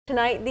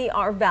Tonight, the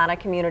Arvada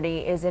community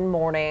is in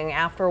mourning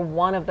after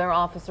one of their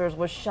officers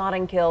was shot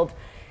and killed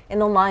in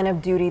the line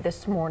of duty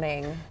this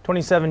morning.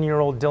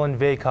 27-year-old Dillon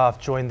Vakoff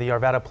joined the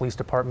Arvada Police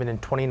Department in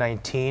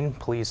 2019.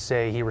 Police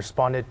say he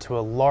responded to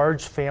a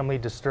large family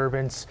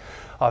disturbance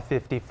off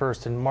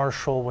 51st and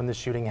Marshall when the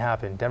shooting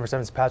happened. Denver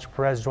 7's Patrick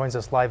Perez joins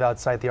us live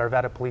outside the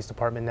Arvada Police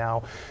Department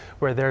now,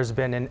 where there's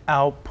been an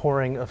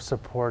outpouring of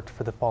support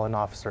for the fallen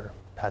officer.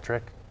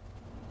 Patrick?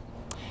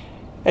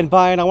 And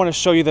Brian, I want to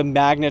show you the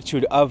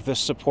magnitude of the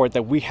support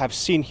that we have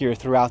seen here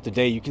throughout the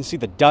day. You can see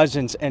the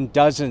dozens and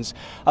dozens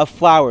of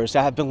flowers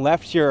that have been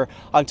left here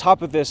on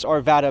top of this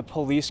Arvada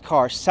police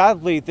car.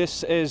 Sadly,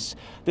 this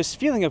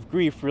feeling of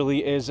grief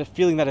really is a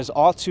feeling that is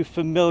all too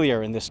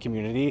familiar in this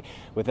community,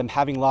 with them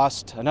having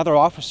lost another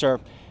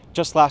officer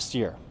just last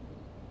year.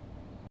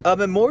 A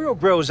memorial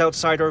grows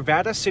outside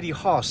Arvada City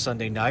Hall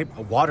Sunday night.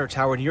 A water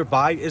tower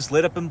nearby is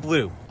lit up in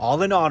blue,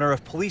 all in honor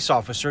of police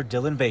officer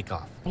Dillon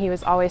Vakoff. He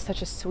was always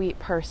such a sweet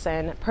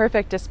person,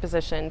 perfect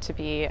disposition to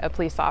be a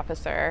police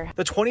officer.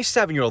 The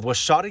 27-year-old was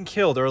shot and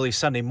killed early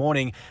Sunday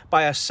morning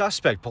by a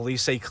suspect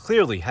police say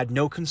clearly had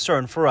no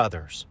concern for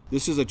others.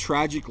 This is a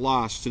tragic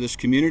loss to this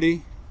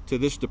community, to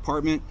this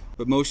department,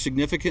 but most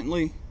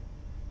significantly,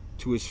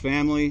 to his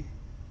family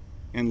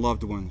and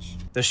loved ones.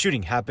 The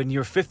shooting happened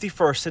near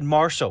 51st and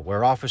Marshall,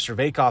 where Officer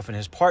Vakoff and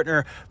his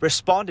partner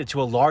responded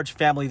to a large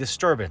family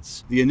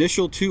disturbance. The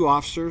initial two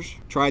officers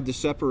tried to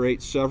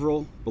separate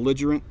several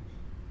belligerent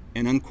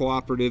and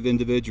uncooperative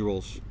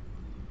individuals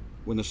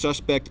when the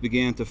suspect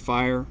began to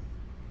fire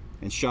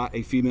and shot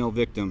a female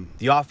victim.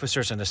 The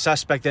officers and the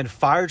suspect then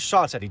fired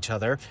shots at each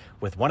other,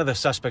 with one of the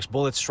suspect's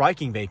bullets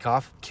striking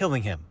Vakoff,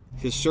 killing him.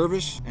 His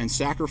service and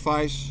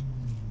sacrifice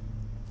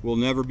will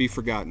never be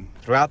forgotten.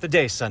 Throughout the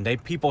day Sunday,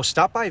 people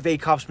stopped by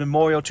Vakoff's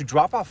memorial to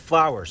drop off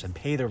flowers and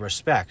pay their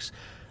respects.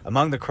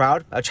 Among the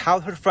crowd, a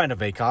childhood friend of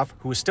Vakoff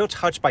who was still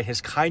touched by his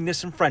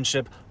kindness and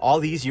friendship all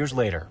these years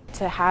later.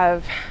 To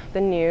have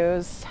the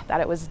news that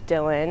it was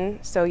Dillon,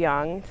 so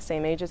young, the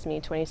same age as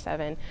me,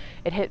 27,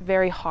 it hit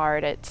very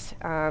hard. It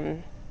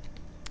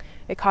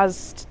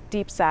caused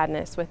deep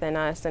sadness within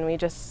us, and we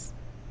just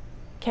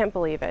can't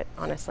believe it,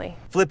 honestly.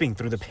 Flipping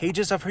through the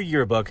pages of her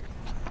yearbook,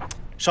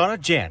 Shauna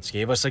Jantz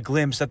gave us a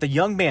glimpse at the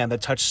young man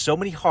that touched so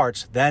many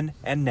hearts then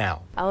and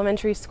now.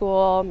 Elementary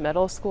school,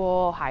 middle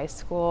school, high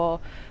school,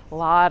 a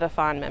lot of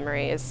fond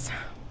memories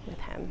with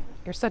him.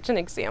 You're such an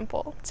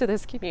example to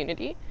this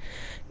community,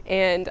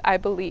 and I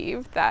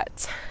believe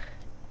that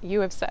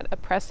you have set a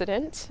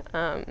precedent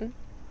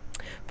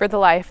for the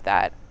life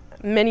that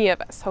many of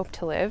us hope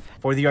to live.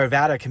 For the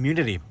Arvada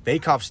community,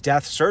 Vakoff's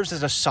death serves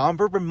as a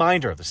somber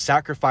reminder of the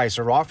sacrifice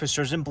our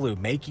officers in blue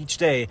make each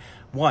day,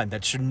 one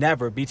that should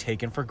never be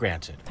taken for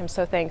granted. I'm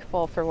so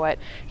thankful for what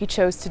he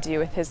chose to do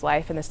with his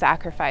life, and the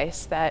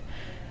sacrifice that,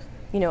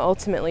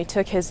 ultimately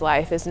took his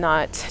life is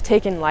not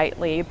taken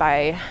lightly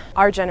by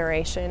our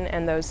generation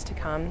and those to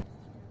come.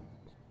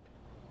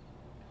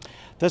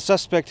 The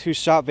suspect who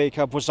shot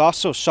Vakoff was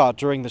also shot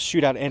during the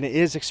shootout and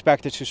is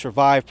expected to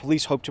survive.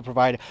 Police hope to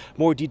provide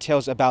more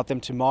details about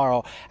them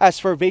tomorrow. As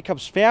for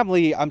Vakoff's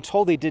family, I'm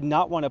told they did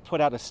not want to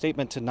put out a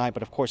statement tonight,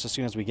 but of course, as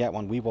soon as we get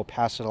one, we will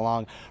pass it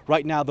along.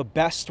 Right now, the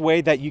best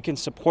way that you can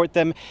support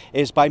them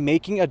is by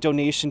making a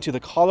donation to the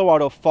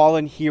Colorado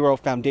Fallen Hero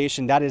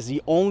Foundation. That is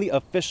the only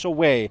official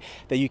way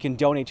that you can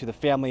donate to the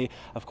family.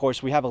 Of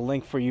course, we have a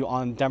link for you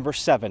on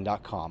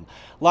Denver7.com.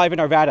 Live in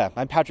Arvada,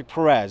 I'm Patrick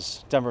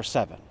Perez, Denver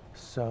 7.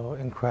 So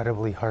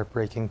incredibly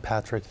heartbreaking,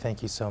 Patrick.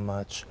 Thank you so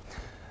much.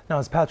 Now,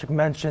 as Patrick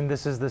mentioned,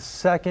 this is the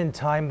second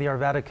time the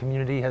Arvada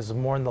community has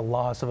mourned the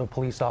loss of a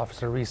police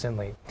officer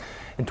recently.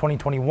 In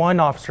 2021,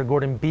 Officer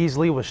Gordon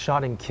Beasley was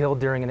shot and killed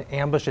during an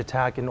ambush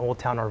attack in Old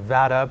Town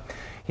Arvada.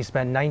 He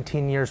spent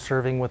 19 years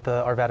serving with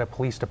the Arvada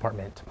Police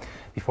Department.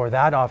 Before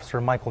that,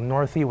 Officer Michael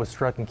Northey was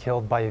struck and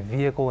killed by a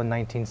vehicle in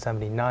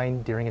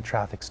 1979 during a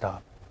traffic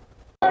stop.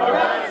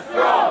 Arvada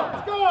strong!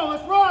 Let's go!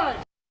 Let's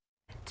ride!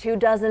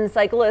 24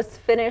 cyclists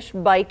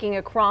finished biking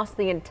across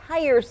the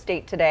entire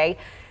state today.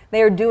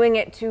 They are doing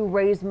it to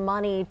raise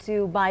money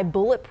to buy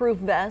bulletproof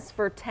vests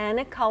for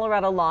 10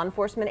 Colorado law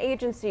enforcement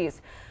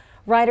agencies.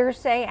 Riders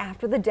say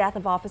after the death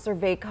of Officer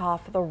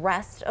Vakoff, the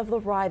rest of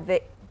the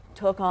ride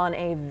took on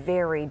a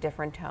very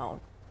different tone.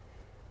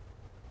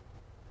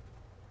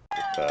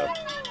 The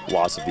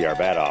loss of the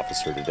Arvada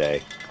officer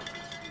today,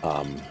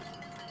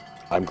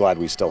 I'm glad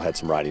we still had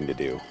some riding to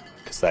do,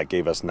 because that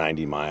gave us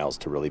 90 miles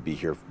to really be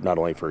here, not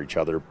only for each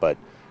other, but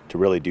to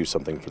really do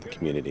something for the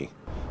community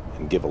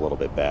and give a little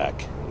bit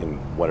back in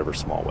whatever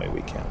small way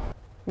we can.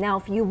 Now,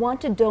 if you want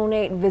to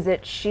donate,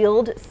 visit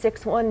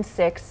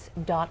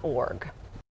shield616.org.